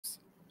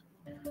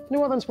New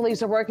Orleans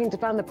police are working to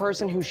find the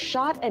person who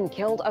shot and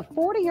killed a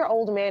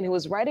 40-year-old man who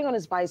was riding on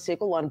his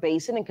bicycle on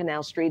Basin and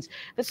Canal Streets.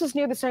 This is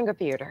near the Sanger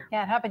Theater.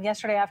 Yeah, it happened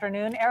yesterday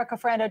afternoon. Erica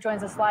Frando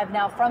joins us live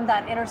now from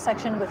that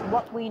intersection with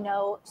what we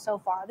know so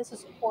far. This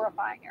is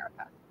horrifying,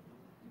 Erica.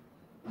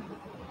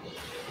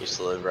 Used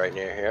to live right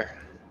near here.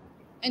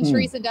 And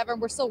Therese and Devin,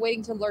 we're still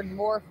waiting to learn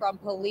more from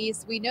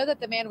police. We know that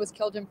the man was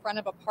killed in front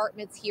of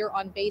apartments here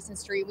on Basin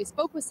Street. We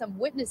spoke with some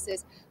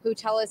witnesses who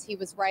tell us he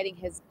was riding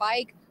his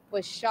bike,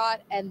 was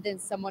shot, and then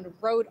someone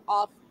rode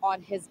off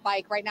on his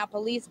bike. Right now,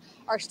 police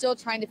are still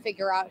trying to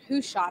figure out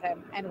who shot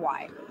him and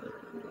why.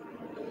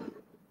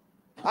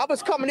 I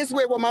was coming this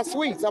way with my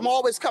sweets. I'm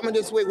always coming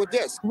this way with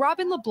this.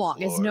 Robin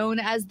LeBlanc is known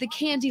as the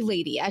Candy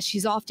Lady, as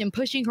she's often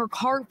pushing her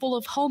cart full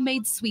of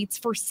homemade sweets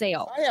for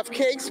sale. I have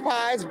cakes,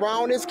 pies,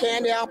 brownies,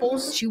 candy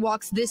apples. She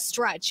walks this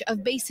stretch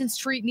of Basin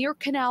Street near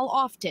Canal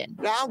often.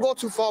 Now, I don't go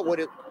too far with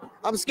it.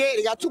 I'm scared.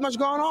 They got too much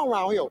going on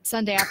around here.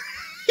 Sunday after.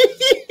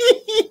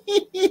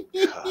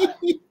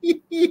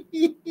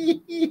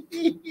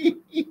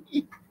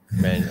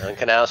 Man, on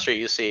Canal Street,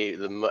 you see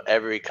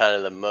every kind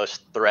of the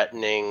most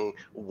threatening,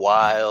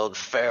 wild,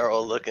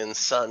 feral-looking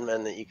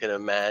sunmen that you can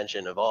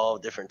imagine, of all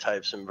different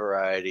types and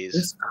varieties.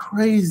 It's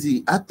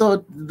crazy. I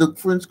thought the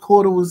French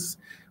Quarter was.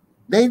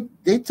 They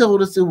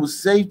told us it was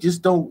safe.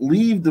 Just don't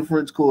leave the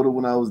French Quarter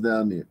when I was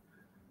down there.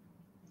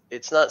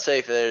 It's not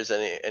safe if there's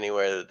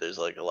anywhere that there's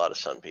like a lot of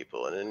sun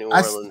people, and in New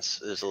Orleans,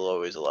 there's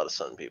always a lot of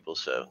sun people,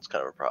 so it's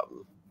kind of a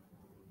problem.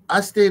 I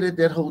stayed at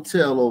that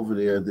hotel over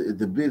there,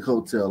 the big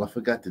hotel. I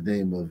forgot the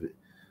name of it.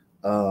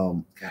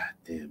 God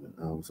damn it!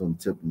 It's on the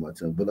tip of my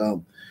tongue. But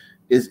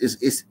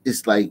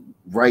it's like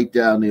right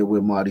down there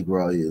where Mardi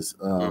Gras is.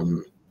 Yeah,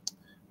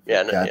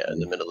 in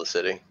the middle of the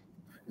city.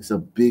 It's a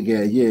big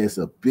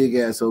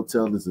ass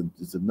hotel.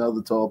 It's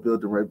another tall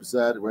building right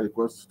beside it, right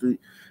across the street.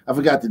 I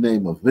forgot the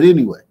name of it. But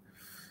anyway,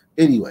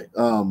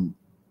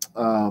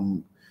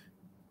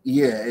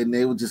 yeah, and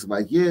they were just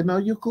like, yeah, no,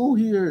 you're cool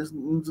here as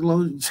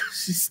long as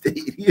she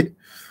stayed here.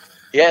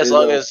 Yeah, as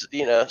long as,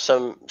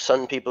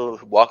 some people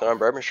walking on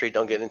Bourbon Street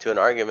don't get into an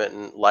argument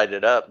and light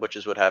it up, which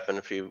is what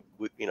happened a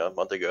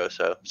month ago.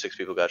 So 6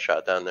 people got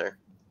shot down there.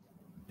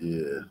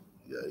 Yeah,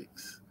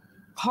 yikes.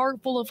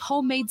 Cart full of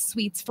homemade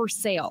sweets for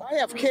sale. I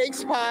have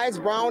cakes, pies,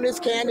 brownies,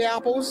 candy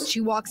apples. She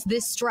walks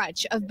this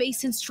stretch of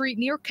Basin Street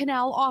near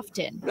Canal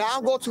often. Now, I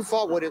don't go too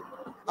far with it.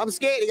 I'm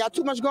scared. They got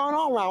too much going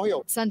on around here.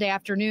 Sunday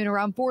afternoon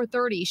around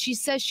 4:30, she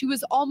says she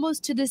was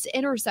almost to this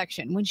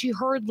intersection when she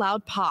heard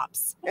loud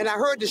pops. And I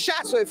heard the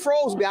shot, so it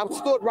froze me. I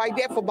stood right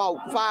there for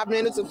about 5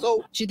 minutes or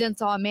so. She then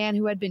saw a man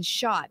who had been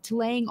shot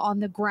laying on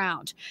the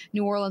ground.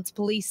 New Orleans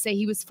police say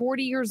he was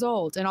 40 years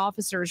old, and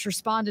officers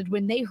responded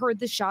when they heard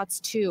the shots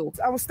too.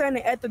 I was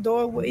standing at the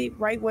doorway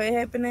right where it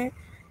happened,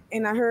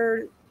 and I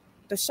heard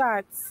the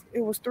shots.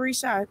 It was 3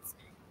 shots,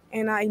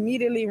 and I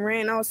immediately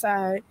ran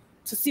outside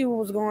to see what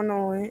was going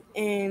on,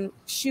 and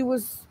she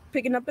was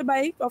picking up the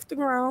bike off the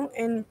ground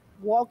and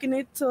walking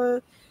it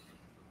to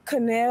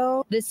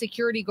Canal. The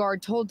security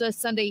guard told us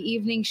Sunday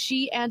evening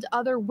she and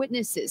other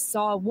witnesses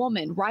saw a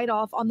woman ride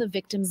off on the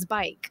victim's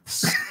bike.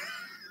 It's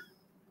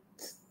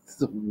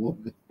a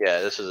woman.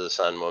 Yeah, this is a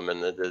Sun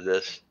woman that did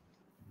this.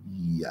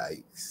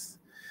 Yikes.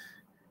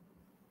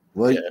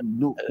 Well, yeah.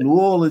 New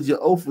Orleans, you're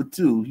 0 for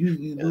 2.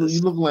 You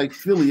look like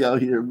Philly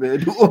out here,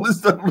 man. New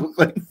Orleans doesn't look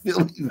like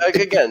Philly. Like,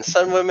 again,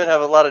 some women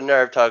have a lot of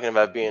nerve talking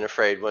about being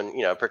afraid when,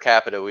 per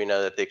capita, we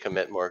know that they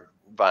commit more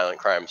violent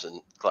crimes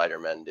than glider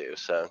men do.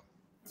 So,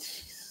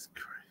 Jesus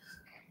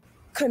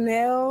Christ.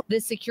 Canal.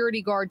 The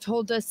security guard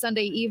told us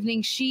Sunday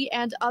evening she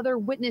and other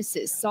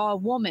witnesses saw a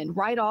woman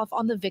ride off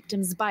on the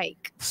victim's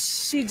bike.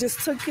 She just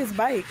took his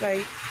bike.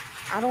 Like,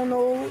 I don't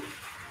know.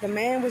 The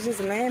man was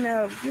just laying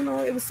there,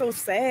 it was so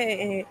sad,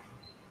 and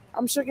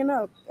I'm shooken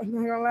up. I'm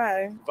not gonna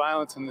lie.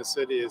 Violence in the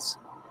city is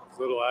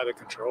a little out of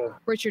control.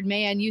 Richard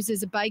Mann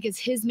uses a bike as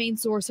his main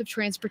source of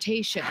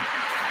transportation.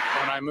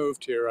 When I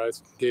moved here, I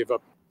gave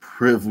up.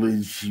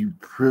 Privilege, you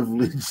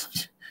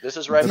privilege. This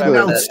is right after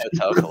that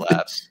hotel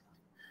collapse.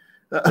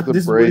 That's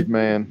a brave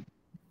man.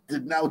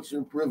 Denounce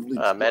your privilege.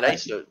 Man, I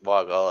used to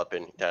walk all up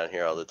and down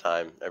here all the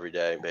time, every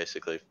day,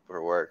 basically,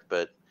 for work,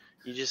 but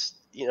you just...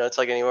 it's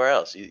like anywhere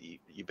else.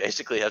 You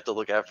basically have to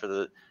look out for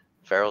the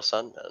feral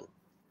sunmen.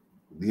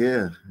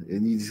 Yeah,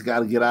 and you just got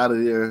to get out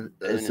of there.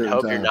 And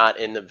hope you're not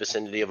in the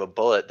vicinity of a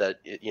bullet that,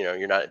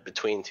 you're not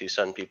between 2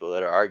 sun people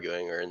that are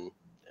arguing,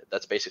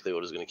 that's basically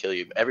what is going to kill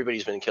you. Everybody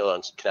who's been killed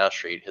on Canal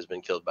Street has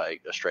been killed by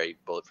a stray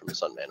bullet from a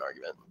sunman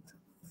argument.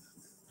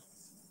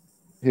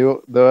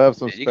 They'll have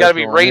some. You got to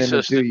be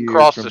racist to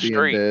cross the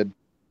street. Yeah,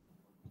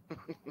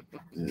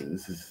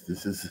 this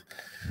is.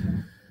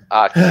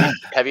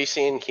 Have you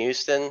seen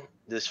Houston?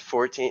 This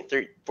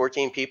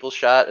 14 people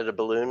shot at a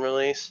balloon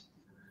release.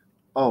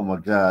 Oh my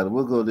God,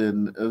 we'll go there.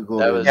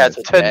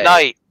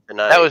 Tonight.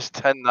 That was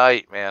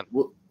tonight, man.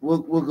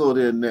 We'll go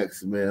there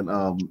next, man.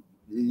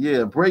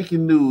 Yeah,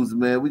 breaking news,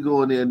 man. We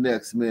going there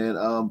next,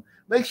 man.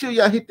 Make sure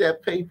y'all hit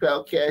that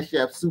PayPal, Cash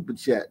App, Super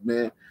Chat,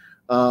 man.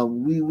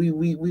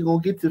 We gonna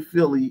get to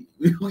Philly.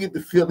 We gonna get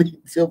to Philly.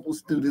 Temple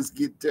students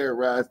get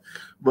terrorized,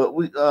 but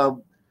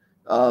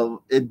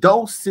and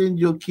don't send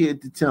your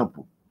kid to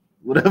Temple.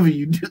 Whatever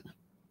you do,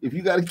 if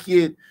you got a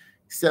kid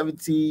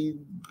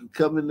 17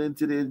 coming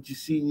into their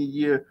senior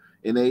year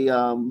and they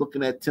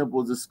looking at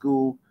Temple as a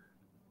school,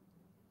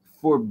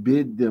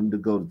 forbid them to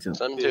go to Temple.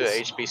 Send them to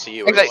a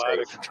HBCU. Out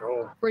of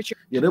control. Richard.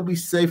 Yeah, they'll be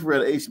safer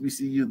at a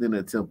HBCU than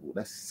at Temple.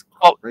 That's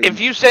Well, crazy. if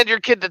you send your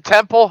kid to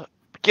Temple,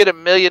 get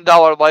 $1 million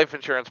life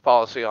insurance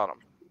policy on them.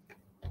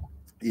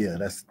 Yeah,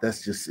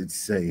 that's just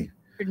insane.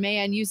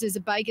 Man uses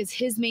a bike as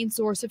his main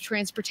source of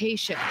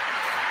transportation.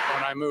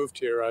 When I moved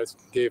here, I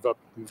gave up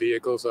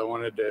vehicles. I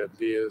wanted to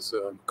be as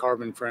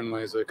carbon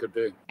friendly as I could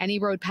be. And he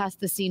rode past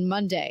the scene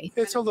Monday.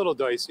 It's a little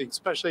dicey,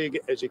 especially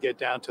as you get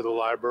down to the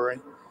library.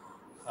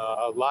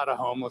 A lot of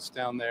homeless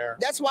down there.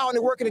 That's why I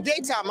only work in the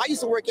daytime. I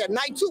used to work at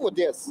night too with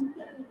this,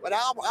 but I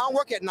don't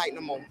work at night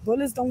no more.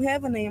 Bullets don't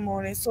have a name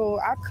on it, so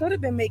I could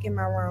have been making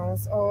my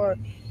rounds, or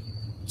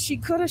she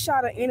could have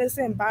shot an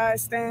innocent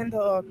bystander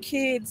or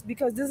kids,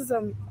 because this is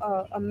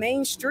a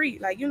main street.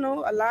 Like, you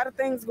know, a lot of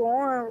things go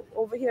on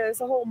over here.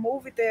 It's a whole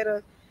movie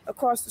theater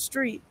across the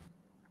street.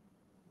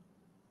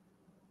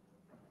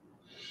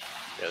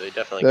 Yeah, they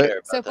definitely care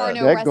about so far, that.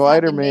 no That arrests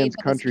glider have been made, man's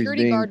but the country's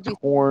security being guard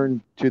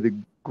torn to the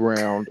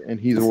ground, and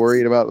he's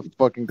worried about the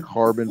fucking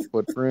carbon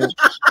footprint.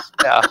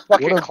 Yeah,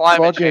 What fucking a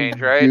climate fucking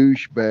change, right?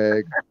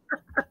 douchebag!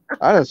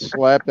 I just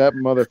slapped that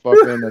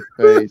motherfucker in the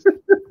face.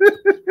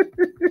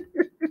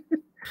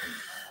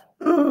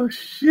 Oh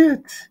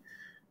shit,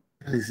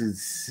 that is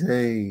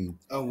insane.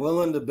 I'm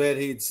willing to bet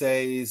he'd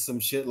say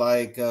some shit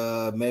like,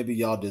 maybe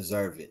y'all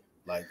deserve it.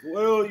 Like,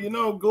 well, you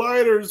know,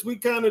 gliders, we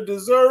kind of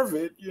deserve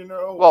it, you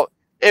know. Well,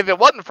 if it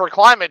wasn't for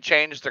climate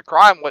change, the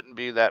crime wouldn't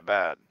be that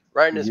bad.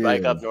 Riding his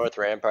bike Yeah. up North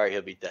Rampart,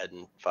 he'll be dead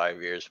in 5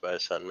 years by a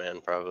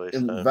Sunman, probably.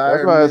 So.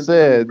 That's why I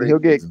said he'll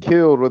get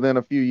killed within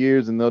a few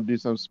years, and they'll do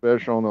some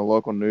special on the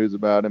local news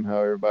about him, how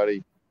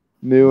everybody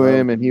knew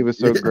him and he was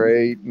so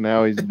great. And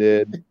now he's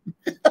dead.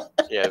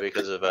 Yeah,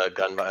 because of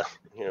gun violence.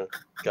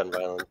 Gun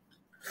violence.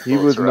 He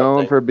was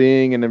known for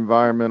being an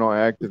environmental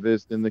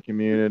activist in the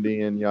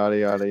community and yada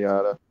yada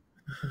yada.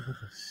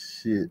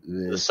 Shit,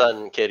 man. The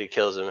son kid who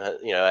kills him,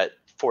 at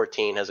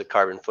 14, has a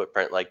carbon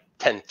footprint like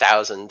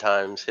 10,000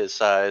 times his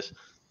size.